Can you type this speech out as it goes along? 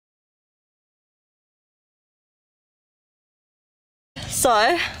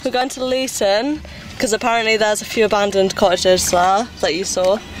so we're going to Luton because apparently there's a few abandoned cottages there that you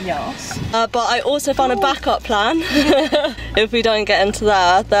saw. Yes. But I also found a backup plan. If we don't get into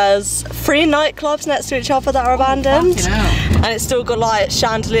there, there's 3 nightclubs next to each other that are abandoned. And it's still got like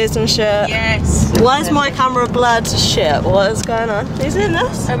chandeliers and shit. Yes. Why is my camera blurred to shit? What is going on? Are you seeing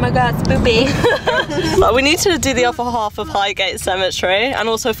this? Oh my god, it's poopy. Like, we need to do the other half of Highgate Cemetery and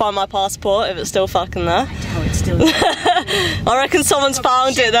also find my passport if it's still fucking there. Oh, it's still there. I reckon someone's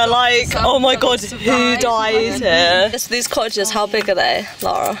found it. They're like, oh my god, who died here? These cottages, how big are they,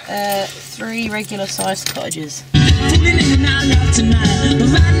 Lara? 3 regular sized cottages. At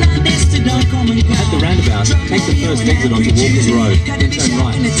the roundabout, take the first exit onto Walker's Road, then turn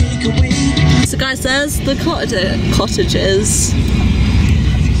right. So guys, there's the cottages.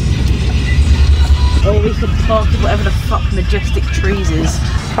 Oh, we could park at whatever the fuck Majestic Trees is.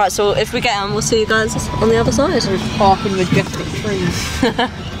 Right, so if we get in, we'll see you guys on the other side. Parking Majestic Trees.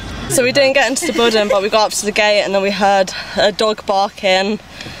 So we didn't get into the building, but we got up to the gate and then we heard a dog barking.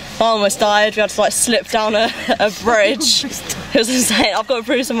 I almost died. We had to like slip down a bridge. It was insane. I've got a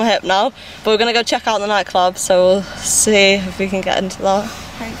bruise on my hip now, but we're gonna go check out the nightclub, so we'll see if we can get into that.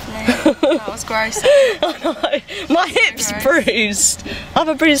 Hopefully. That was gross. Oh no, my hip's bruised. I have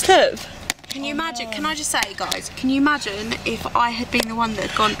a bruised hip. Can you imagine, can I just say guys, can you imagine if I had been the one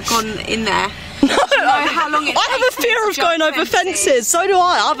that had gone in there? No, you know how long it I have a fear of going over fences. So do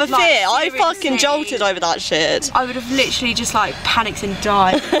I have a fear. I fucking jolted over that shit. I would have literally just like panicked and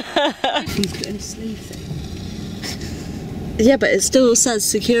died. He's got a sleeve thing. Yeah, but it still says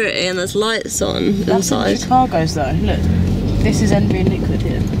security and there's lights on inside. That's cargoes though, look. This is envy and liquid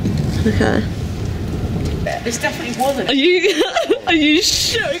here. Okay. This definitely wasn't. Are you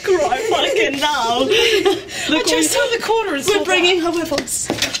shook right fucking now? Look, just turned the corner and we're bringing her with us.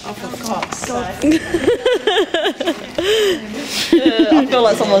 Oh, for God's sake. I feel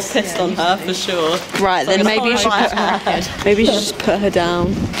like someone's pissed on her for sure. Right, then maybe you should put her head. Maybe you should just put her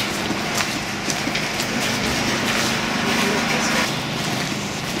down.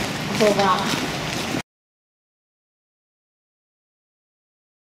 For that.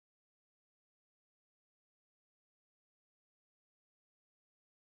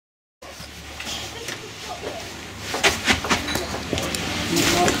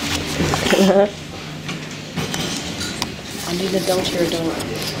 I need a Dolce or don't.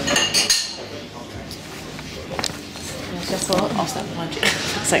 Guess what? I'll stand behind you.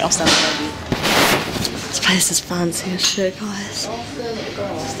 I'll stand behind you. This place is fancy as shit, guys. I'll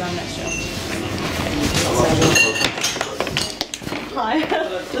stand next to you. Hi.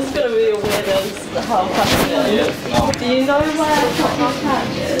 This is gonna be a weird as how fast it is. Do you know where Clophill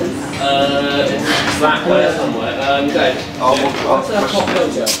Church is? It's that way somewhere. Dave.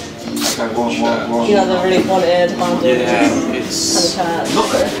 Clophill Church. You know, the really haunted abandoned it's church.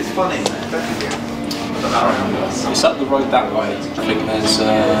 it's funny. It's up the road that way. I think there's. Is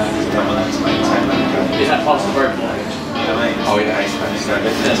that past the road? Oh yeah.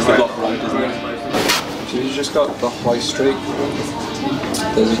 It's the block road, isn't it? So you just got the high street.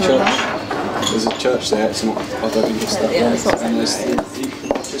 There's a church. There's a church there. It's not. I don't think it's that one. And there's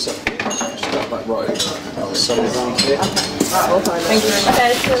just up here. Just up that road. So around here. Thank you.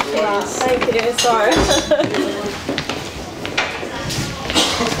 Okay, so thank you. Sorry.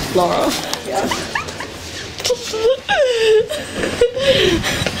 Lara. Yeah.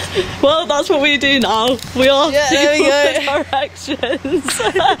 Well, that's what we do now. We ask people for directions.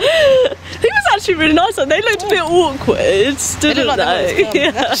 He was actually really nice. They looked a bit awkward, didn't they?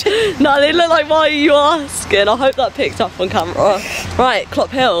 Yeah. No, they look like, why are you asking? I hope that picked up on camera. Right,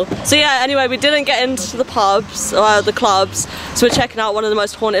 Clophill. So yeah, anyway, we didn't get into the pubs, the clubs. So we're checking out one of the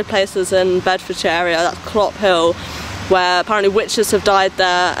most haunted places in Bedfordshire area. That's Clophill, where apparently witches have died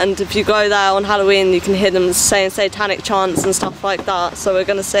there, and if you go there on Halloween you can hear them saying satanic chants and stuff like that. So we're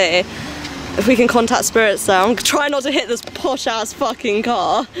gonna see if we can contact spirits there. I'm trying not to hit this posh ass fucking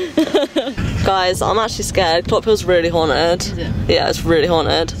car. Guys, I'm actually scared. Clophill's really haunted. Is it? Yeah, it's really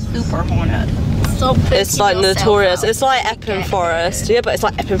haunted. Super haunted. Stop It's like notorious. It's like Epping Forest. Yeah, but it's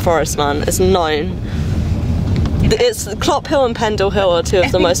like Epping Forest, man. It's known. It's Clophill and Pendle Hill are two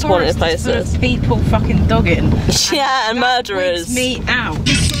of the most haunted places. People fucking dogging. Yeah, and murderers. Me out.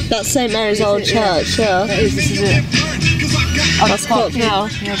 That's St Mary's old church, yeah. This is it. Oh, that's Clophill.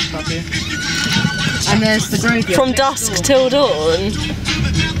 Yeah, fuck you. And there's the graveyard. From dusk till dawn.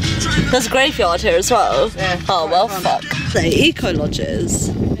 There's a graveyard here as well. Yeah. Oh well, fuck. The eco lodges.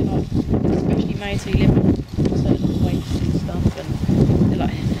 Especially made so you live in certain wastes and stuff, and they're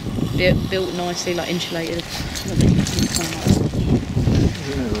like built nicely, like insulated.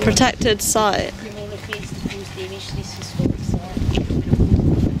 Protected site.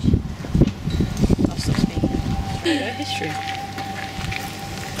 History.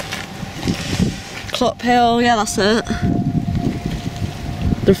 Clophill, yeah, that's it.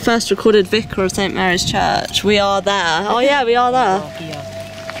 The first recorded vicar of St Mary's Church. We are there. Oh yeah, we are there.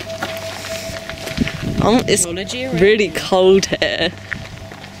 It's really cold here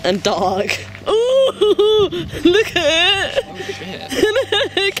and dark. Ooh, look at it!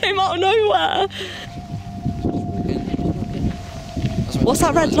 It came out of nowhere. What's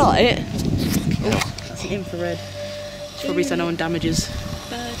that red light? Oh, that's the infrared. Probably so no one damages.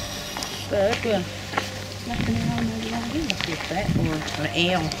 Bird. Well, nothing around there. It must be a bat or an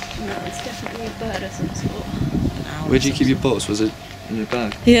eel. No, it's definitely a bird of some sort. Where do you keep your box? Was it in your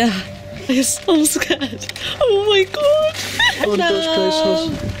bag? Yeah. I'm so scared. Oh my god. Hello.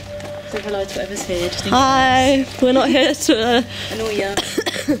 Say hello to whoever's here. Just Hi. We're not here to annoy you.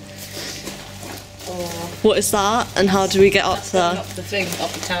 What is that? And how do we get up there? Up the thing,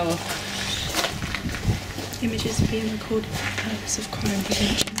 up the tower. Images are being recorded for the purpose of crime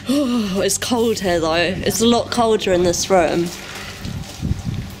prevention. Oh, it's cold here though. It's a lot colder in this room.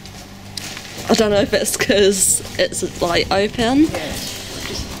 I don't know if it's because it's like open. Yeah.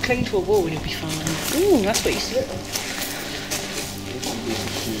 Just cling to a wall and you'll be fine. Ooh, that's what you slip on.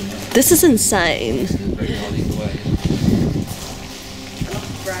 This is insane. Very hard either way. I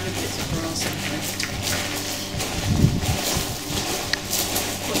love random bits of grass and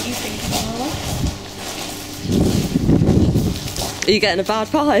What do you think, Lara? Are you getting a bad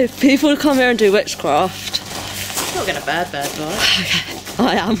vibe? People come here and do witchcraft. I'm not getting a bad vibe.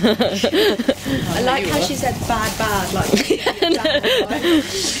 I am. I like how she said bad, like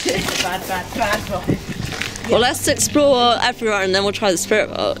bad vibe. Well, let's explore everywhere and then we'll try the spirit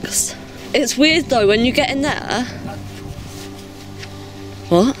box. It's weird though when you get in there.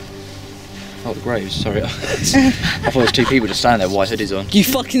 What? Oh, the graves, sorry. I thought it was two people just standing there, white hoodies on. You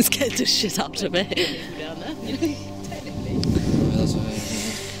fucking scared the shit out of me.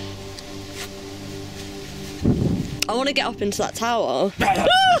 I want to get up into that tower. I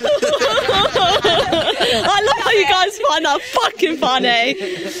love how you guys find that fucking funny.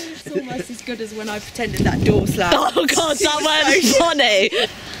 It's almost as good as when I pretended that door slammed. Oh god, that was funny.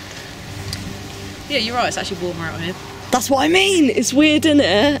 yeah, you're right, it's actually warmer out here. That's what I mean. It's weird, isn't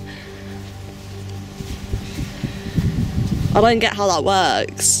it? I don't get how that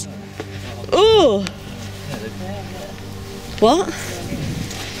works. Ooh. What?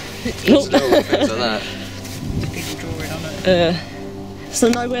 Little things like that. People drawing on it. So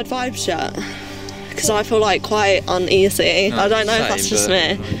no weird vibes yet? Because I feel like quite uneasy. No, I don't know if that's just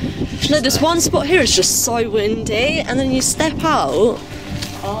me. No, there's one spot here is just so windy, and then you step out.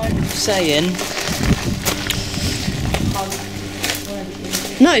 I'm saying.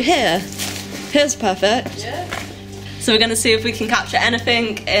 No, here. Here's perfect. Yeah. So we're going to see if we can capture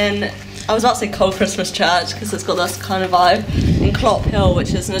anything in, I was about to say Cold Christmas Church, because it's got this kind of vibe, in Clophill,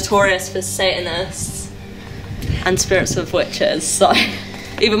 which is notorious for Satanists and spirits of witches. So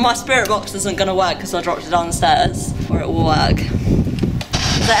even my spirit box isn't going to work because I dropped it downstairs, or it will work.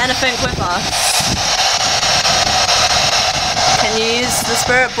 Is there anything with us? Can you use the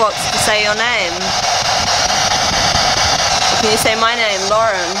spirit box to say your name? Or can you say my name,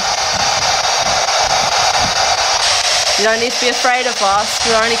 Lauren? You don't need to be afraid of us,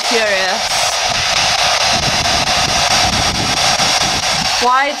 we're only curious.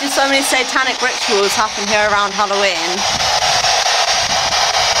 Why do so many satanic rituals happen here around Halloween?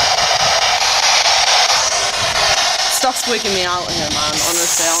 Stuff's wigging me out here, man,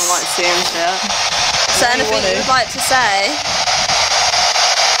 honestly, I'm like seeing shit. Is there anything you'd like to say?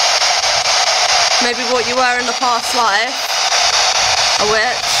 Maybe what you were in the past life? A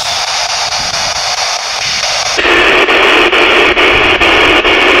witch?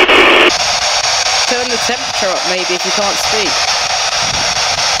 Turn the temperature up maybe if you can't speak.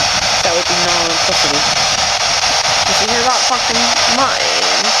 That would be nigh impossible. Did you hear that fucking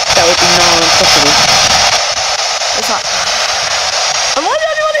mine? That would be nigh impossible. It's like... Am I the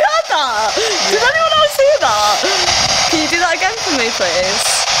only one who heard that? Did anyone else hear that? Can you do that again for me, please?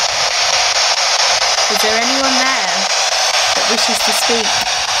 Is there anyone there that wishes to speak?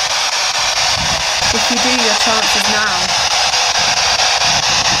 If you do, your chance is now.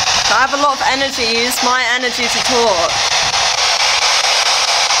 I have a lot of energy, use my energy to talk.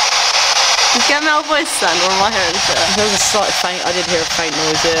 Just get me out of voice then, or am I hearing shit? There was a slight faint, I did hear a faint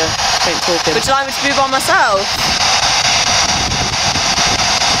noise, yeah. Faint talking. Would you like me to be by myself?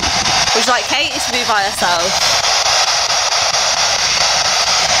 Would you like Katie to be by herself?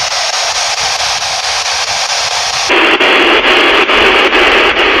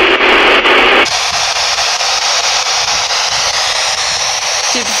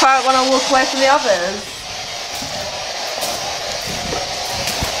 Do you prefer it when I walk away from the others?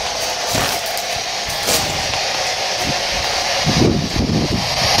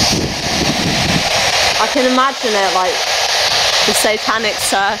 I can imagine it like the Satanic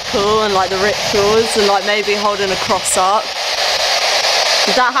circle and like the rituals and like maybe holding a cross up.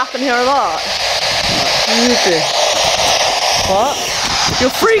 Does that happen here a lot? What? You're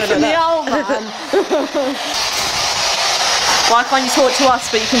freaking me out, man. Why can't you talk to us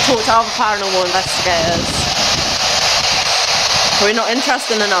but you can talk to other paranormal investigators? Are we not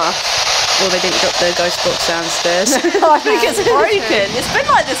interested enough? Or they didn't drop their ghost box downstairs. I think it's broken. It's been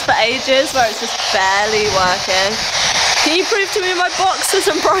like this for ages where it's just barely working. Can you prove to me my box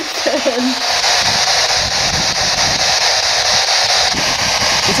isn't broken?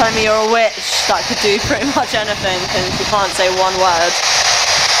 You're telling me you're a witch that could do pretty much anything and you can't say one word.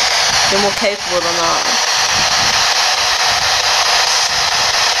 You're more capable than that.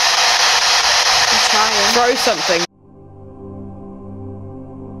 I'm trying. Throw something.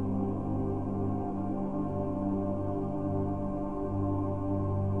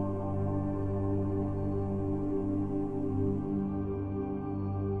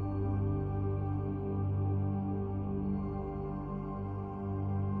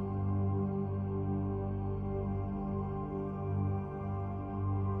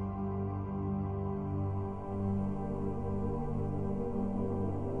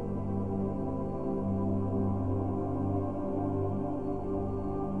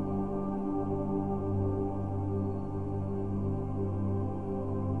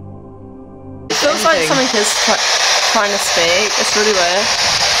 It feels like something is trying to speak. It's really weird.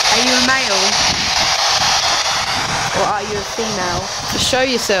 Are you a male? Or are you a female? Just show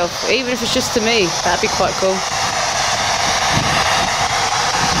yourself, even if it's just to me. That'd be quite cool.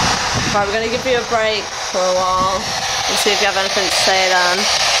 Right, we're going to give you a break for a while and see if you have anything to say then.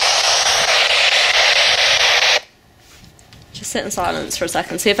 Just sit in silence for a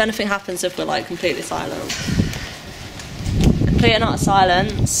second. See if anything happens if we're like completely silent. Complete and utter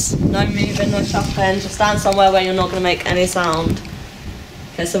silence. No moving, no shuffling. Just stand somewhere where you're not going to make any sound.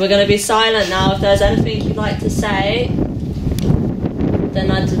 Okay, so we're going to be silent now. If there's anything you'd like to say, then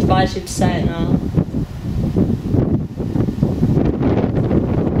I'd advise you to say it now.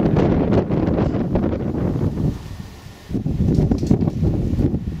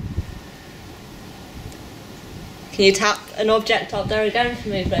 Can you tap an object up there again for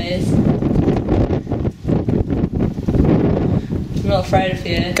me, please? I'm not afraid of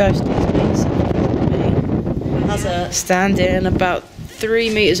you. Ghost is How's it? standing about 3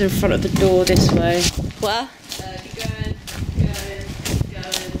 meters in front of the door this way. Where? Keep going,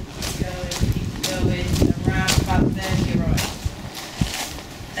 around about there to your right.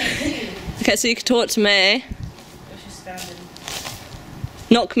 Okay, so you can talk to me. She's standing.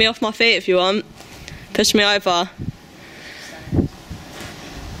 Knock me off my feet if you want. Push me over.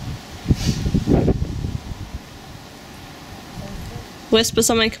 Whisper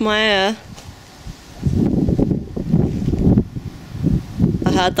something in my ear.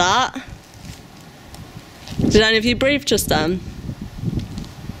 I heard that. Did any of you breathe just then?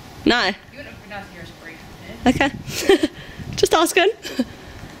 No? You wouldn't have been able to hear us breathe from here. Okay. Just asking. I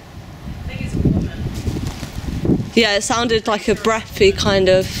think it's a woman. Yeah, it sounded like a breathy kind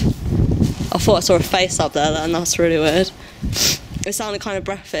of... I thought I saw a face up there then, that's really weird. It sounded kind of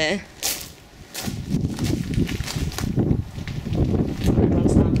breathy.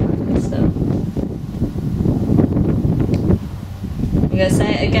 I'm going to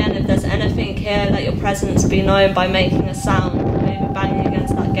say it again, if there's anything here, let your presence be known by making a sound, maybe banging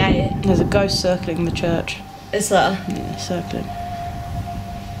against that gate. There's a ghost circling the church. Is there? Yeah, circling.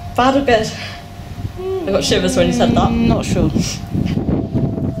 Bad or good? I got shivers when you said that. Not sure.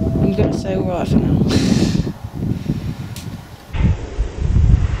 I'm going to say alright for now.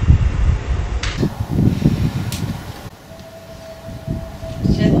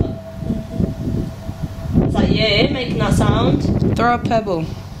 Is that you making that sound? Throw a pebble.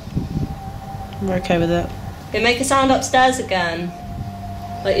 We're okay with that. Okay, make a sound upstairs again,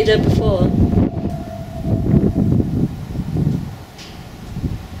 like you did before.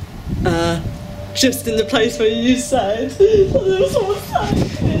 Just in the place where you said. There was someone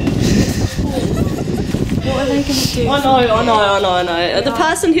saying. What are they going to do? I know. The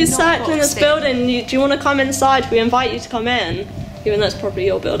person who's circling this building, do you want to come inside? We invite you to come in, even though it's probably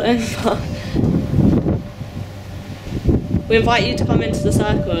your building. But we invite you to come into the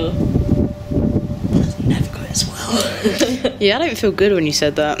circle. That's never going as well. Yeah, I don't feel good when you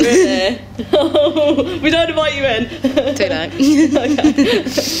said that. Really? We don't invite you in. Too late.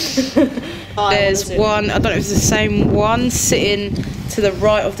 Okay. There's one, I don't know if it's the same one, sitting to the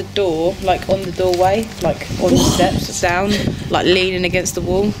right of the door, like on the doorway, like on the steps down, like leaning against the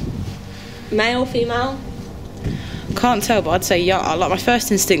wall. Male, female? Can't tell, but I'd say young. Like my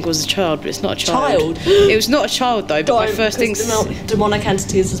first instinct was a child, but it's not a child. It was not a child though. But my first instinct. Demonic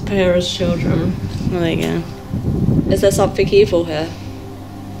entities appear as children. Well, there you go. Is there something evil here?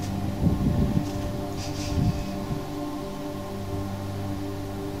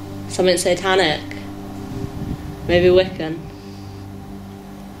 Something satanic? Maybe Wiccan?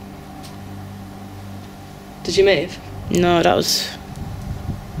 Did you move? No, that was.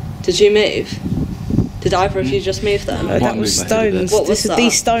 Did you move? Did either of you just move then? No, that was stones. What was that?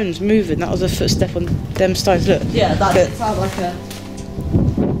 These stones moving. That was a footstep on them stones. Look. Yeah, that did sound like a.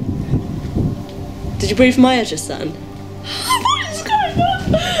 Did you breathe Maya just then? What is going on?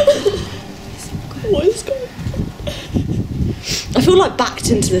 What is going on? I feel like backed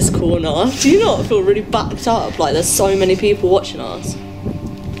into this corner. Do you not feel really backed up? Like there's so many people watching us.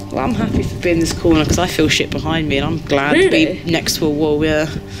 Well, I'm happy for being in this corner because I feel shit behind me, and I'm glad to be next to a wall. Yeah,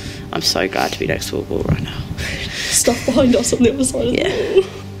 I'm so glad to be next to a wall right now. Stuff behind us on the other side of the wall.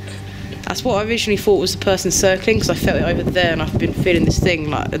 That's what I originally thought was the person circling, because I felt it over there, and I've been feeling this thing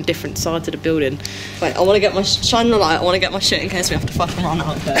like on different sides of the building. Wait, I want to get my shine the light. I want to get my shit in case we have to fucking run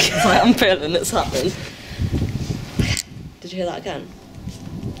out of it. It's like I'm feeling it's happening. Did you hear that again?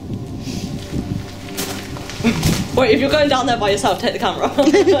 Wait, if you're going down there by yourself, take the camera. But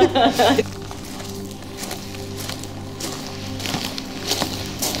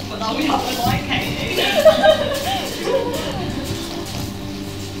now we have a light, Katie.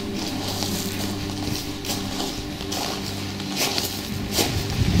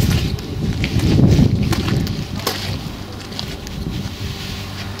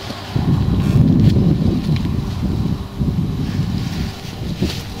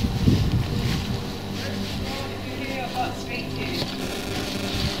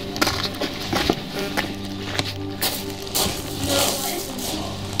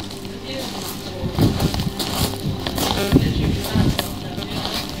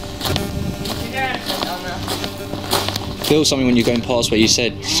 Feel something when you're going past where you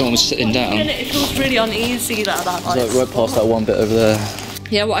said someone was sitting down. It feels really uneasy that like right past that one bit over there.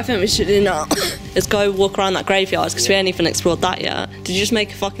 Yeah, what I think we should do now is go walk around that graveyard because we ain't even explored that yet. Did you just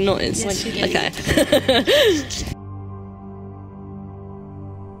make a fucking noise? Yes, you did. Okay.